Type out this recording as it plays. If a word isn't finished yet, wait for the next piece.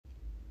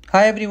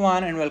Hi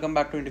everyone and welcome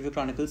back to Interview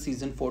Chronicles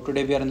Season 4.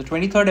 Today we are in the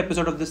 23rd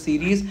episode of the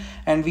series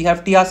and we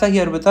have Tiasa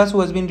here with us, who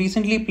has been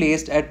recently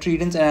placed at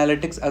Tredence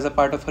Analytics as a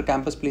part of her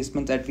campus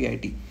placements at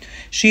VIT.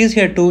 She is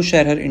here to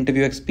share her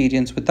interview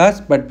experience with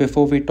us, but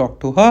before we talk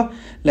to her,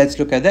 let's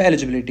look at the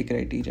eligibility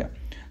criteria.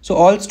 So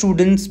all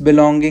students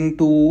belonging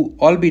to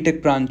all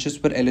BTech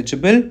branches were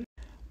eligible,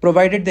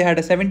 provided they had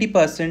a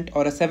 70%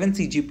 or a 7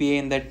 CGPA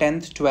in their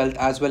 10th, 12th,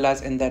 as well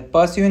as in their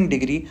pursuing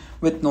degree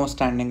with no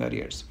standing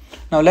arrears.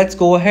 Now let's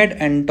go ahead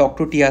and talk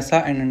to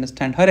Tiasa and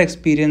understand her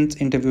experience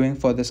interviewing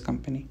for this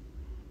company.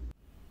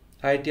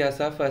 Hi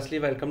Tiasa, firstly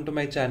welcome to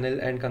my channel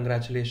and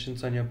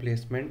congratulations on your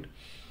placement.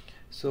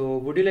 So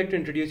would you like to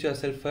introduce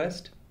yourself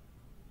first?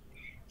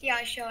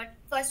 Yeah, sure.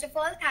 First of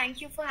all, thank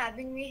you for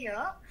having me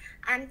here.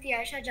 I'm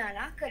Tiasha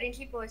Jana,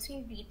 currently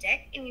pursuing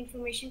BTech in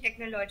Information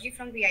Technology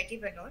from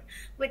VIT Bangalore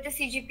with a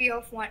CGPA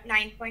of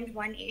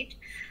 9.18.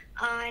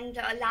 And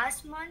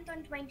last month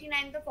on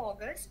 29th of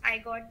August, I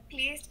got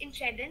placed in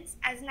Tredence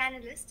as an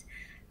analyst.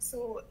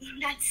 So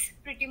that's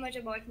pretty much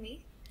about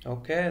me.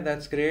 Okay,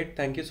 that's great.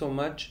 Thank you so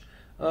much.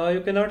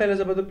 You can now tell us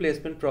about the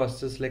placement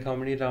process, like how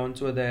many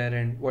rounds were there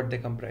and what they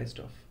comprised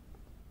of.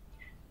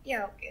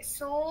 Yeah, okay.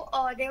 So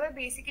there were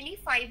basically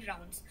 5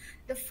 rounds.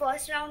 The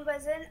first round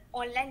was an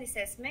online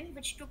assessment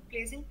which took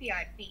place in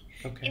PRP.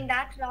 Okay. In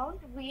that round,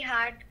 we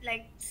had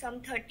like some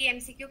 30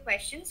 MCQ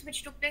questions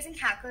which took place in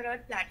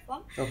HackerEarth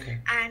platform. Okay.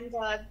 And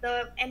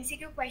the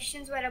MCQ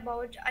questions were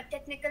about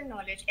technical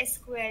knowledge,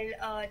 SQL,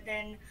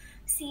 then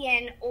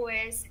CN,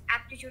 OS,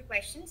 aptitude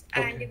questions,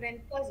 and Okay.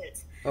 even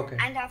puzzles. Okay.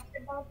 And after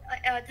about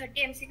 30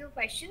 MCQ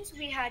questions,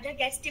 we had a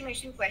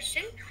guesstimation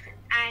question.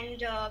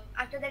 And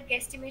after that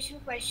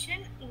guesstimation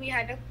question, we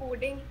had a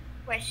coding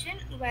question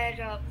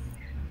where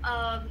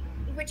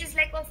which is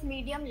like of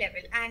medium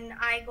level, and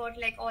I got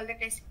like all the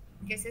test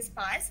cases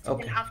passed.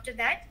 Okay. Then after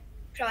that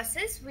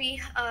process,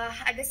 we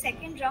had the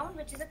second round,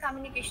 which is a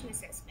communication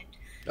assessment.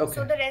 Okay.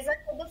 So the result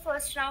of the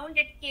first round,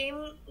 it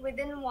came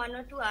within 1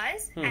 or 2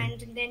 hours,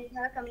 and then we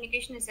had a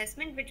communication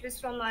assessment, which was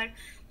from our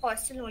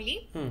hostel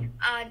only. Then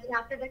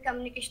after the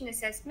communication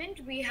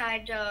assessment, we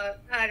had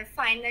our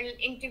final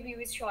interview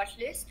with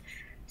shortlist.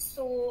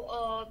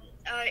 So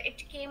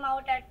it came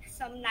out at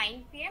some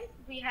 9 p.m.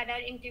 We had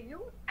our interview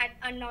at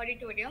an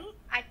auditorium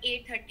at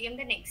 8:30 a.m.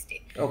 the next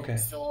day. Okay.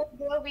 So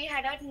there we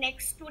had our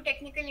next 2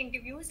 technical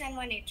interviews and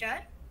 1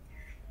 HR.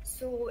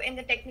 So in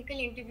the technical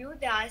interview,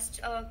 they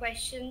asked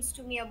questions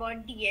to me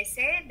about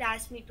DSA. They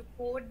asked me to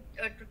code,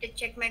 to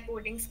check my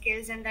coding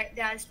skills, and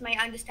they asked my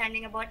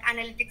understanding about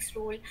analytics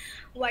role,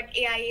 what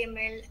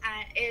AI/ML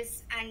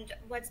is, and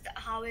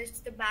how is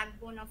the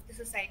backbone of the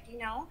society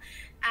now,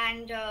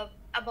 and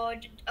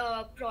about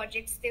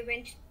projects. They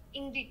went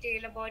in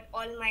detail about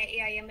all my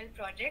AI/ML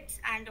projects,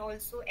 and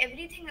also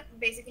everything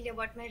basically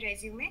about my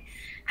resume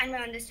and my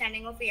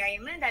understanding of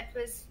AI/ML. That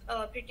was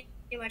pretty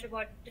much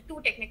about the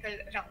 2 technical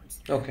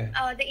rounds. Okay.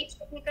 Each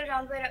technical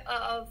round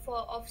were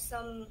for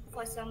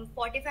some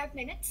 45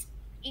 minutes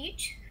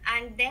each,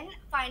 and then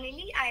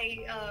finally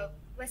I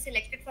was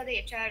selected for the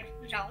HR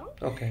round.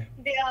 Okay.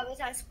 There I was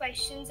asked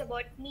questions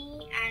about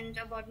me and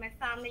about my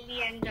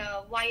family and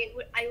why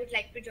I would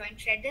like to join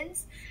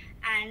Tredence,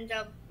 and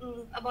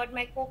about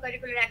my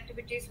co-curricular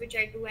activities which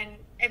I do and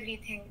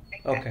everything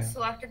like that.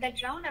 So after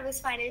that round, I was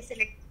finally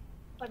selected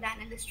for the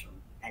analyst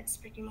room. That's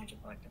pretty much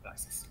about the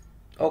process.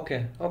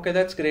 Okay,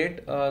 that's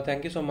great.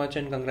 Thank you so much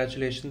and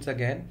congratulations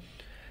again.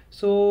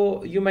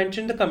 So you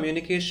mentioned the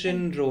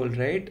communication role,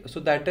 right? So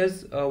that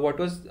is how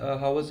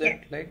was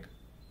it like?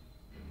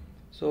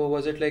 So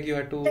was it like you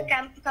had to... The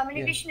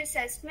communication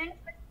assessment?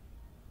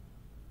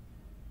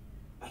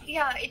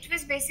 Yeah, it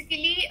was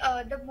basically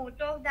the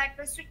motto of that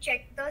was to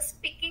check the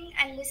speaking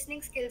and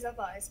listening skills of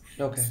ours.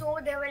 Okay. So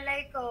there were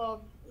like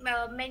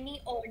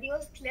many audio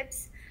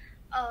clips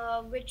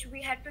which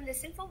we had to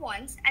listen for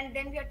once, and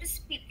then we had to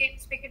speak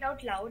it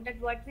out loud, that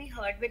what we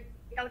heard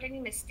without any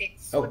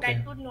mistakes. So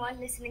that would know our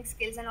listening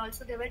skills. And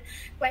also there were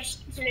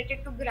questions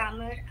related to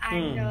grammar,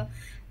 and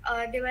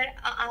they were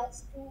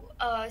asked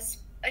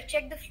to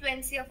check the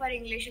fluency of our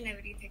English and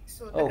everything.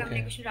 So the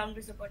communication round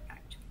was about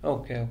that.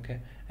 Okay.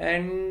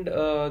 And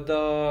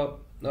the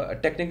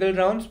technical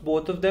rounds,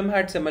 both of them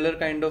had similar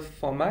kind of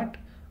format,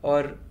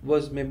 or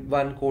was maybe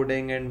one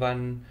coding and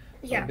one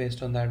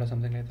based on that or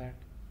something like that?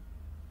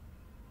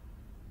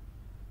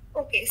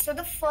 Okay, so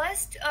the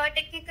first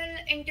technical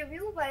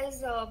interview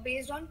was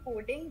based on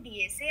coding,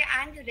 DSA,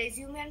 and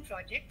resume and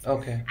projects.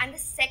 Okay. And the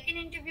second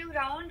interview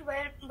round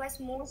was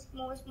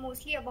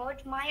mostly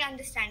about my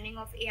understanding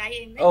of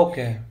AI/ML.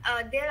 Okay.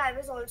 There I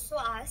was also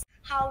asked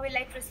how will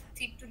I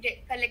proceed to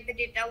collect the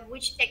data,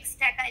 which tech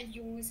stack I'll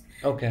use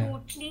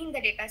to clean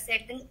the data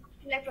set, then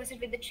will I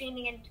proceed with the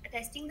training and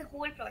testing. The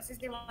whole process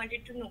they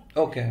wanted to know.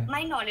 Okay.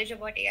 My knowledge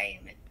about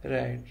AI/ML.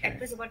 Right. That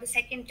was about the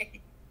second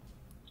technical.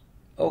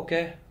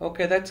 Okay,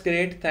 that's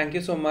great. Thank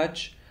you so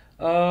much.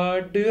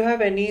 Do you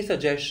have any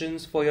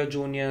suggestions for your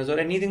juniors or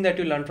anything that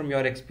you learned from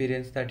your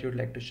experience that you'd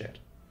like to share?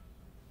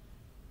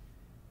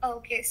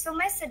 Okay, so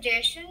my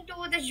suggestion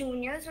to the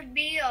juniors would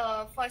be,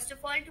 first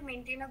of all, to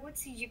maintain a good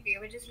CGPA,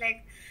 which is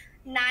like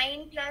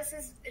 9 plus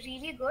is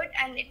really good,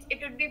 and it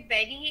would be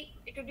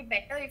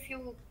better if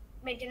you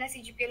maintain a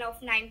CGPA of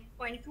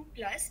 9.2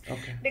 plus.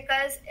 Okay.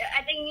 Because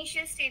at the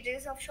initial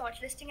stages of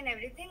shortlisting and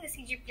everything, the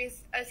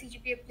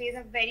CGPA plays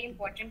a very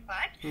important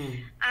part.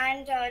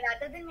 And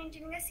rather than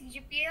maintaining a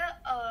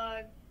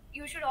CGPA,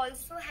 you should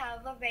also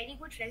have a very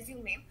good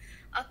resume,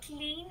 a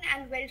clean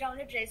and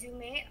well-rounded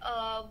resume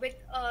with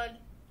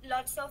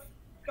lots of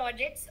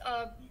projects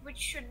which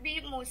should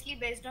be mostly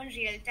based on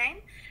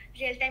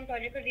real-time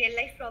project or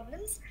real-life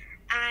problems,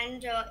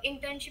 and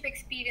internship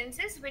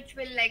experiences which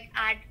will like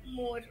add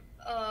more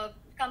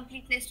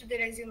completeness to the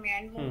resume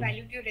and more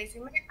value to your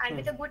resume, and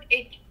with a good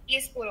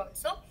ATA score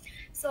also.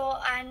 So,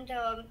 and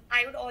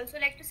I would also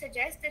like to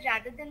suggest that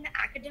rather than the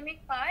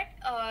academic part,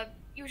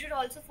 you should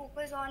also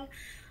focus on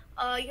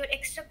your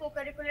extra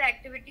co-curricular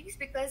activities,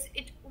 because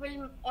it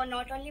will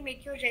not only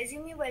make your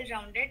resume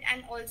well-rounded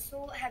and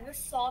also have your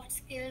soft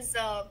skills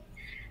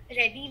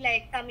ready,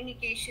 like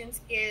communication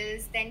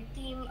skills, then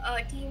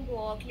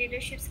teamwork,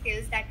 leadership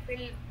skills that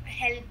will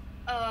help,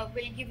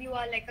 will give you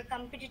a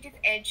competitive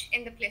edge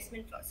in the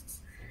placement process.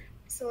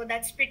 So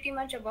that's pretty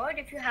much about.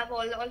 If you have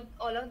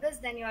all of this,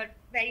 then you are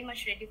very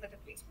much ready for the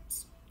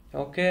placements.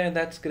 Okay,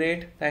 that's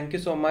great. Thank you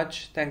so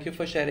much. Thank you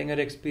for sharing your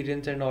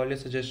experience and all your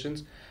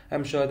suggestions.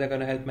 I'm sure they're going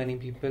to help many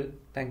people.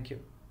 Thank you.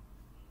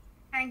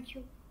 Thank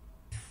you.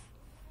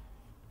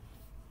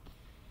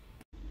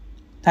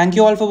 Thank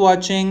you all for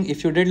watching.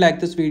 If you did like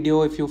this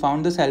video, if you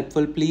found this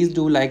helpful, please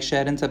do like,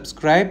 share and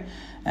subscribe.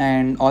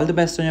 And all the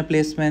best on your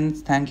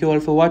placements. Thank you all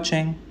for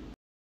watching.